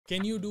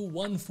Can you do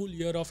one full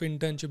year of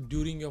internship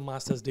during your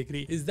master's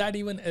degree? Is that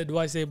even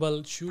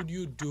advisable? Should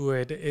you do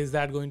it? Is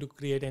that going to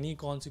create any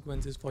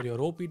consequences for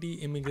your OPT,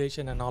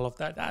 immigration, and all of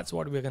that? That's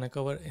what we're going to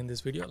cover in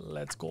this video.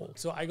 Let's go.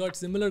 So I got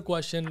similar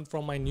question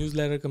from my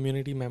newsletter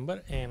community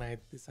member and I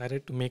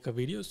decided to make a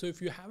video. So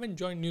if you haven't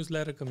joined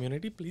newsletter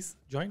community, please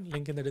join,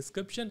 link in the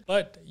description.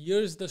 But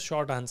here's the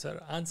short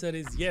answer. Answer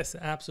is yes,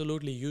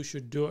 absolutely, you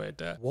should do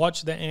it.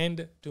 Watch the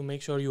end to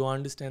make sure you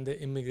understand the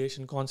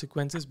immigration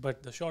consequences.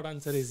 But the short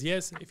answer is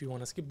yes. If you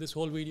want to skip this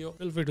whole video,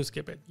 feel free to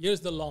skip it.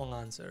 Here's the long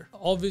answer.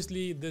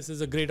 Obviously, this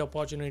is a great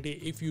opportunity.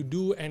 If you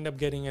do end up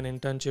getting an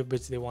internship,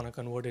 which they want to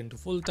convert into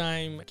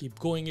full-time, keep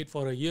going it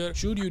for a year,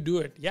 should you do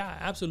it? Yeah,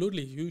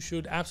 absolutely. You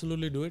should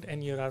absolutely do it.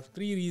 And here are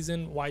 3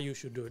 reasons why you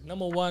should do it.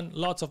 Number 1,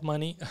 lots of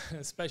money,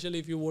 especially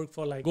if you work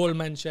for like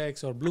Goldman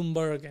Sachs or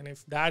Bloomberg. And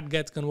if that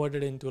gets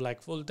converted into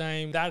like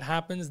full-time, that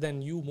happens,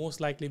 then you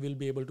most likely will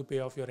be able to pay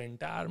off your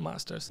entire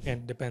master's.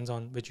 And depends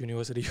on which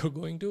university you're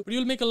going to, but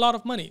you'll make a lot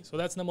of money. So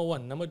that's number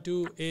 1. Number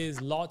 2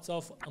 is lots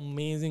of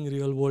amazing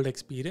real world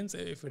experience.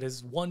 If it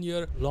is 1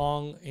 year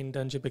long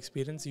internship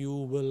experience, you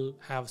will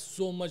have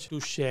so much to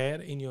share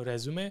in your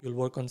resume. You'll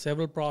work on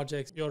several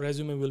projects. Your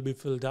resume will be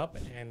filled up,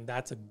 and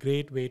that's a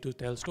great way to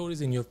tell stories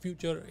in your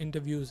future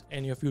interviews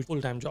and your future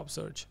full-time job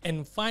search.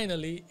 And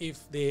finally,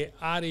 if they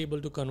are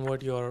able to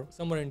convert your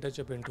summer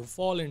internship into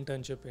fall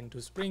internship,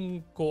 into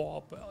spring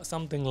co-op,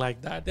 something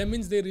like that, that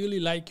means they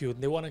really like you.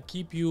 They want to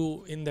keep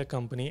you in the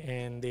company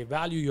and they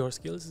value your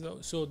skills.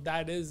 So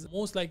that is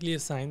most likely a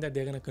sign that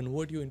they're going to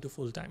convert you into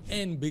full-time.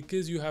 And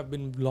because you have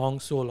been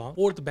so long,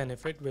 fourth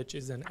benefit, which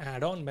is an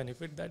add-on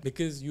benefit, that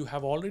because you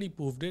have already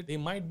proved it, they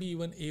might be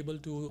even able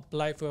to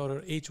apply for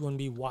your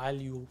H-1B while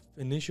you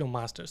finish your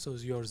master. So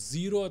it's your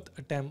 0th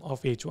attempt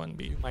of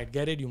H-1B. You might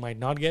get it, you might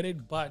not get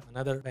it, but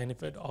another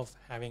benefit of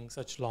having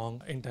such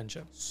long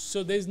internship.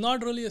 So there's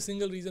not really a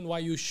single reason why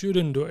you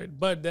shouldn't do it,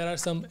 but there are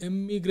some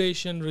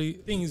immigration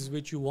things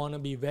which you want to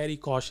be very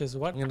cautious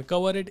about. I'm going to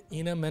cover it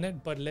in a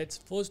minute, but let's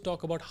first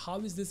talk about how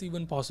is this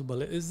even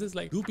possible? Is this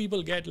like, do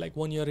people get like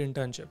 1 year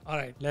internship? All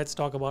right, let's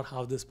talk about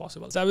how this is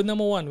possible. So with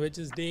number 1, which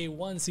is day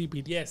 1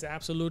 CPT. Yes,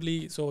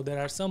 absolutely. So there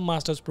are some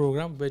master's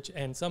program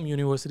and some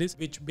universities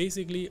which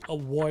basically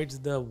avoids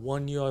the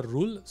 1 year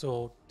rule.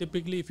 So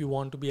typically, if you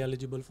want to be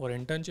eligible for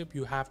internship,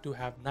 you have to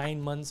have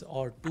 9 months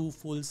or 2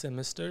 full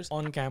semesters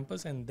on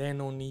campus, and then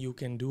only you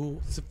can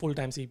do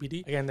full-time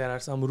CPT. Again, there are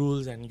some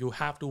rules and you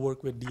have to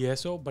work with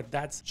DSO, but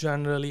that's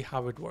generally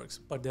how it works.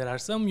 But there are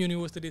some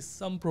universities,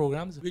 some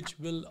programs which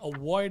will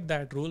avoid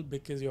that rule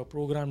because your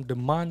program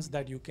demands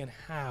that you can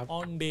have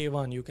on day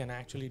 1, you can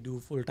actually do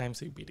full-time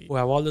CPT. You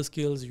have all the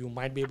skills, you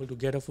might be able to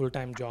get a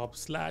full-time job /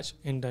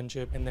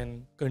 internship and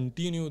then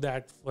continue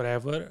that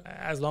forever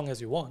as long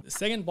as you want. The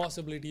second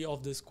possibility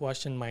of this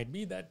question might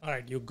be that, all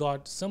right, you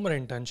got summer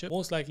internship.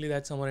 Most likely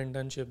that summer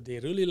internship, they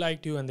really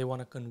liked you and they want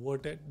to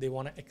convert it. They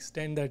want to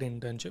extend that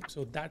internship.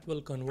 So that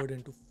will convert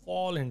into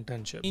fall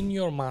internship. In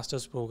your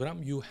master's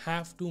program, you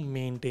have to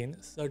maintain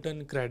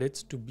certain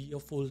credits to be a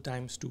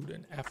full-time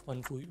student,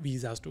 F1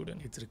 visa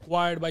student. It's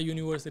required by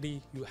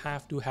university. You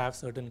have to have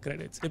certain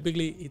credits.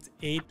 Typically, it's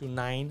 8 to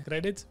 9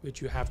 credits,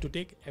 which you have to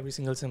take every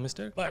single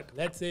semester. But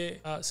let's say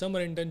summer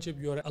internship,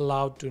 you're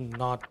allowed to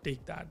not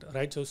take that,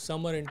 right? So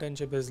summer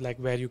internship is like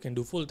where you can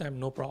do full-time,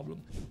 no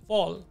problem.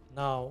 Fall,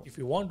 now, if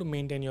you want to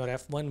maintain your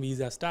F1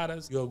 visa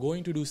status, you're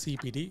going to do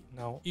CPT.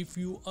 Now, if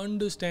you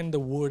understand the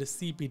word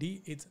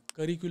CPT, it's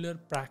curricular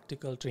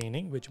practical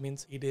training, which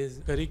means it is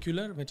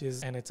curricular,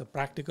 and it's a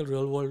practical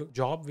real world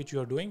job which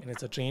you're doing, and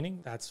it's a training,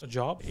 that's a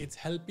job. It's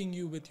helping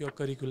you with your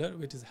curricular,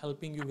 which is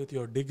helping you with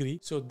your degree.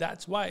 So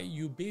that's why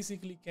you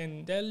basically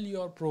can tell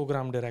your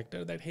program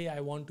director that, hey, I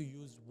want to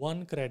use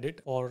 1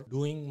 credit for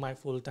doing my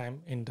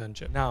full-time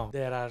internship. Now,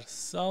 there are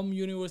some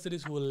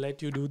universities who will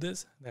let you do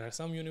this. There are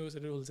some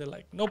universities who will say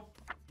like, nope,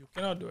 you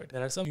cannot do it.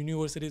 There are some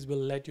universities will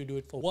let you do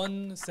it for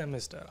 1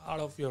 semester. Out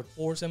of your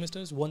 4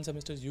 semesters, 1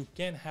 semester you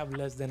can have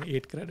less than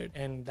 8 credit,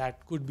 and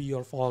that could be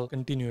your fall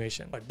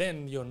continuation. But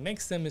then your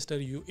next semester,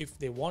 if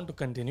they want to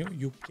continue,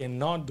 you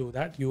cannot do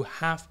that. You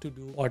have to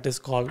do what is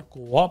called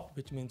co-op,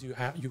 which means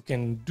you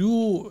can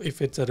do,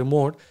 if it's a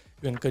remote,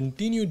 you can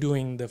continue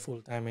doing the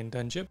full-time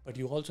internship, but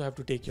you also have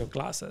to take your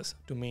classes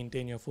to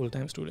maintain your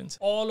full-time students.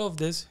 All of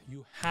this,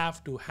 you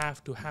have to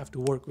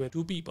work with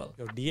 2 people.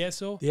 Your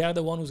DSO, they are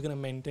the one who's going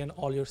to maintain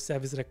all your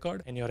service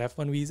record and your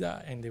F1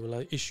 visa, and they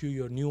will issue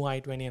your new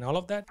I-20 and all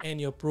of that.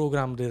 And your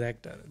program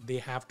director, they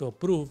have to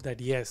approve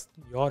that, yes,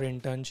 your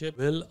internship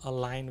will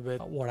align with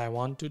what I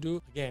want to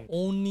do. Again,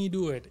 only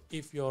do it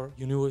if your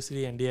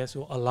university and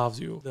DSO allows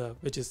you,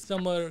 which is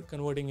summer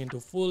converting into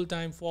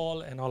full-time,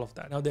 fall, and all of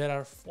that. Now, there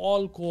are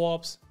fall co-ops,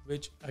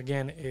 which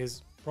again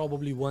is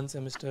probably one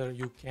semester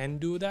you can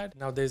do that.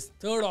 Now there's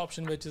third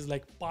option, which is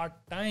like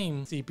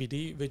part-time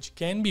CPT, which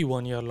can be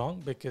 1 year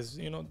long, because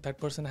that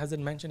person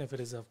hasn't mentioned if it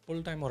is a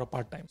full-time or a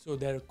part-time. So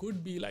there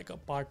could be like a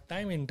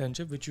part-time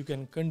internship which you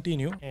can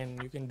continue,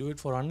 and you can do it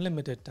for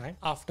unlimited time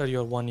after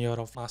your 1 year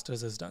of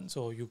master's is done.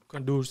 So you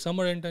can do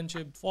summer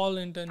internship, fall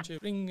internship,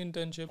 spring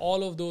internship.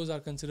 All of those are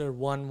considered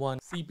one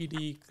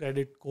CPT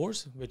credit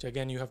course, which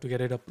again you have to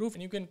get it approved,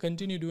 and you can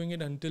continue doing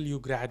it until you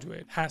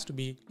graduate. It has to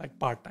be like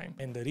part-time,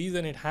 and the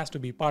reason it has to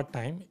be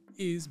part-time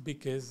is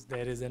because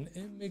there is an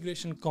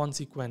immigration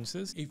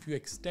consequences if you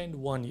extend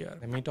 1 year.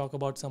 Let me talk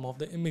about some of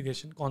the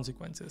immigration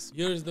consequences.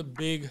 Here's the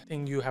big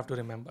thing you have to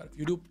remember. If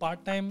you do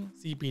part-time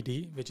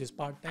CPT, which is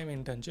part-time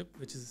internship,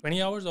 which is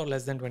 20 hours or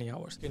less than 20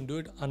 hours, you can do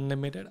it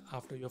unlimited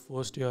after your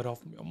first year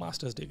of your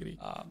master's degree.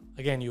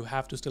 Again, you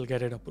have to still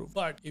get it approved.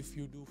 But if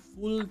you do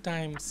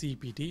full-time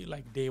CPT,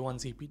 like day 1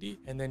 CPT,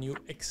 and then you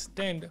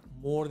extend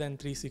more than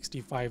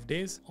 365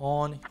 days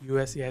on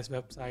USCIS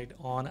website,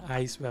 on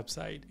ICE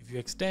website, if you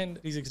extend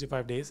 365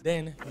 days,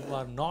 then you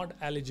are not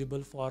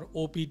eligible for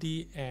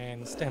OPT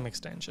and STEM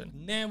extension.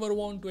 Never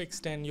want to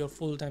extend your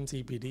full-time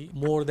CPT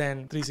more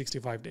than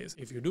 365 days.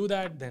 If you do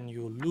that, then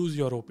you lose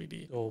your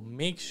OPT. So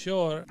make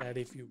sure that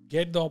if you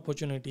get the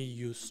opportunity,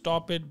 you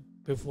stop it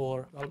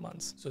before 12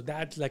 months. So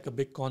that's like a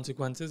big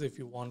consequences if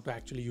you want to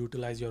actually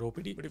utilize your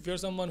OPT. But if you're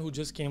someone who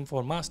just came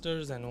for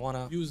masters and want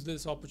to use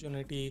this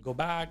opportunity, go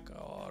back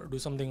or do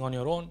something on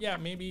your own, yeah,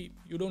 maybe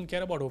you don't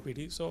care about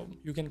OPT, so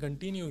you can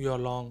continue your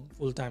long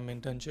full-time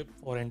internship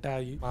for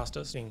entire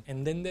master's thing.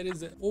 And then there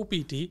is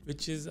OPT,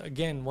 which is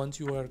again, once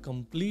you are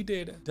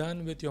completed,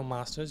 done with your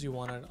masters, you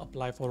want to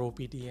apply for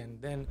OPT, and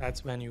then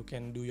that's when you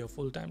can do your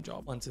full-time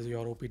job once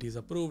your OPT is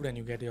approved and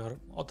you get your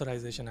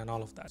authorization and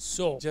all of that.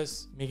 So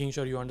just making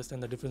sure you understand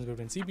the difference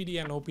between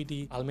CPT and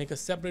OPT. I'll make a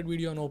separate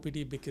video on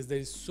OPT because there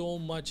is so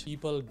much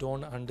people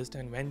don't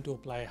understand when to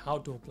apply, how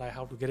to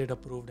get it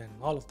approved and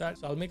all of that.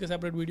 So I'll make a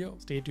separate video.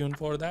 Stay tuned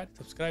for that.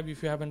 Subscribe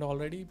if you haven't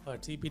already.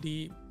 But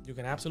CPT, you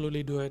can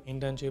absolutely do it.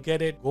 Internship,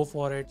 get it, go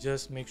for it.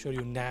 Just make sure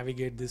you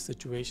navigate these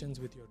situations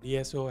with your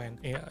DSO and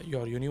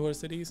your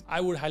universities. I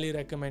would highly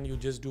recommend you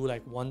just do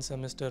like 1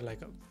 semester,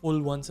 like a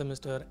full 1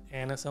 semester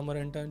and a summer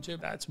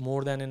internship. That's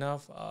more than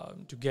enough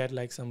to get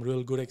like some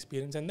real good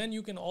experience. And then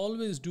you can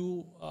always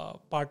do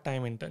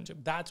part-time internship.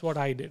 That's what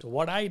I did. So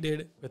what I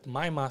did with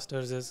my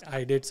master's is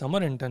I did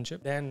summer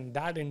internship. Then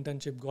that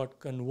internship got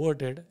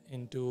converted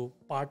into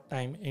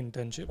part-time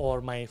internship for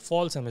my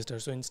fall semester.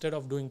 So instead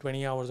of doing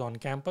 20 hours on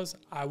campus,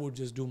 I would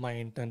just do my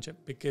internship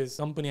because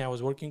the company I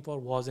was working for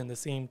was in the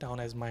same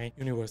town as my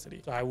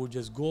university. So I would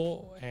just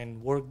go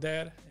and work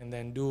there and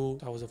then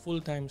I was a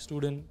full-time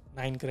student,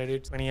 9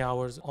 credits, 20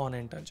 hours on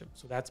internship.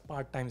 So that's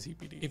part-time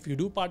CPT. If you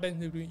do part-time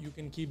CPT, you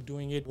can keep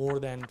doing it more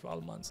than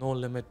 12 months. No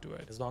limit to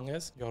it, as long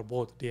as you're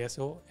both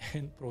DSO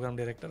and program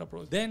director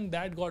approach. Then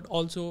that got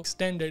also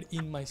extended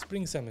in my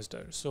spring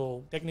semester.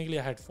 So technically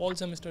I had fall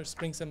semester,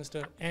 spring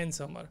semester and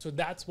summer. So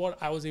that's what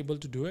I was able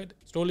to do it.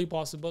 It's totally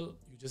possible.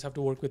 You just have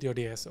to work with your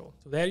DSO.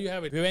 So there you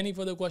have it. If you have any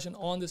further question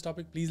on this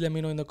topic, please let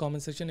me know in the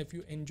comment section. If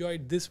you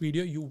enjoyed this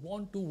video, you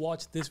want to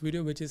watch this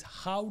video, which is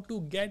how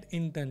to get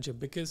internship,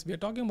 because we are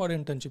talking about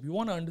internship. You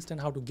want to understand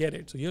how to get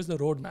it. So here's the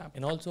roadmap,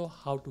 and also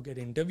how to get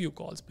interview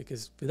calls,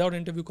 because without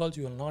interview calls,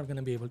 you are not going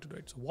to be able to do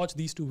it. So watch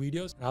these 2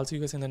 videos and I'll see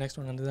you guys in the next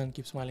one. Until then,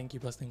 keep smiling,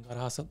 keep hustling,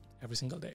 gotta hustle every single day.